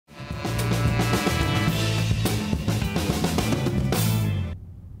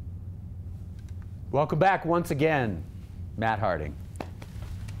Welcome back once again, Matt Harding.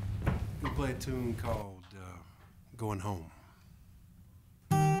 We play a tune called Going Home.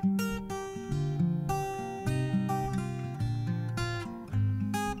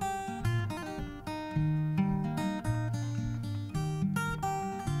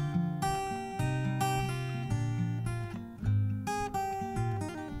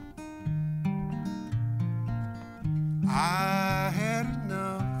 I had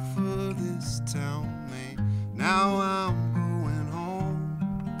enough of this town, man. Now I'm going home.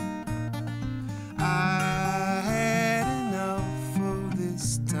 I had enough of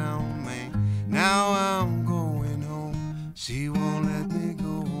this town, man. Now I'm going home. She won't let me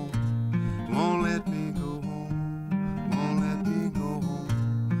go home. Won't let me go home. Won't let me go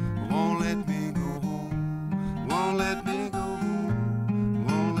home. Won't let me go home. Won't let me go home.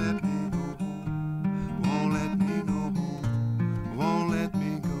 Won't let me go home. Won't let me go home. Won't let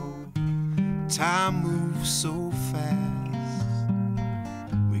me go. Time moves so fast.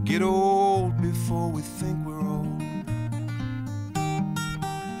 We get old before we think we're old.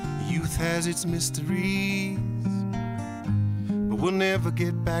 Youth has its mysteries, but we'll never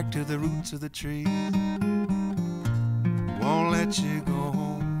get back to the roots of the trees. Won't let you go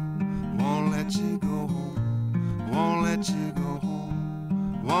home. Won't let you go home. Won't let you go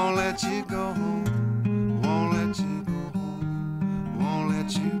home. Won't let you go home. Won't let you go home. Won't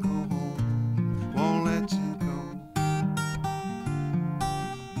let you go home. Won't let you go.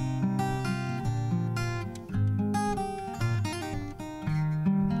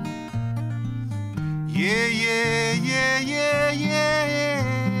 Yeah, yeah, yeah, yeah, yeah.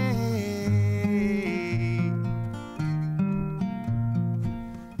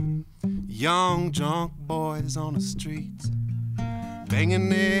 Young drunk boys on the streets, banging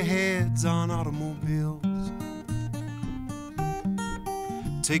their heads on automobiles.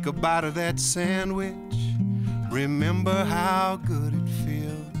 Take a bite of that sandwich, remember how good it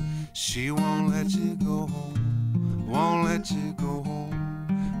feels. She won't let you go home. Won't let you go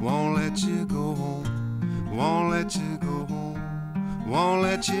home. Won't let you go home. Won't let you go home. Won't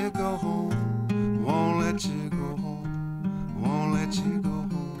let you go home. Won't let you go home. Won't let you go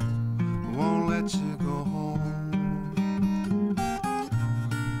home. Won't let you go home.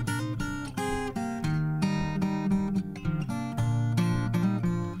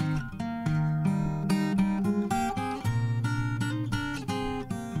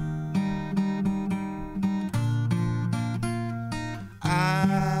 I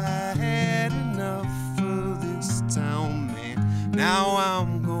had enough of this town, man. Now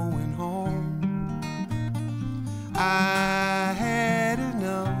I'm going home. I had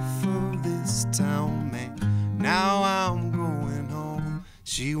enough of this town, man. Now I'm going home.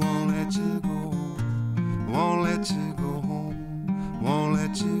 She won't let you go home. Won't let you go home. Won't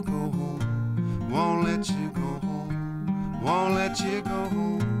let you go home. Won't let you go home. Won't let you go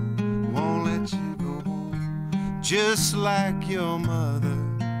home. Won't let you go home. Just like your mother,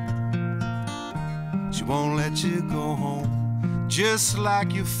 she won't let you go home. Just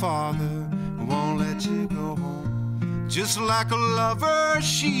like your father, won't let you go home. Just like a lover,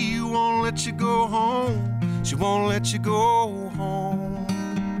 she won't let you go home. She won't let you go home.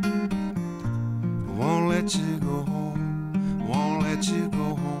 Won't let you go home. Won't let you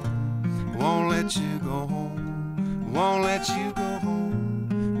go home. Won't let you go home. Won't let you go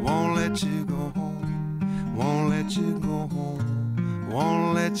home. Won't let you go home. Won't let you go home.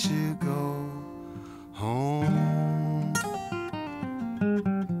 Won't let you go home.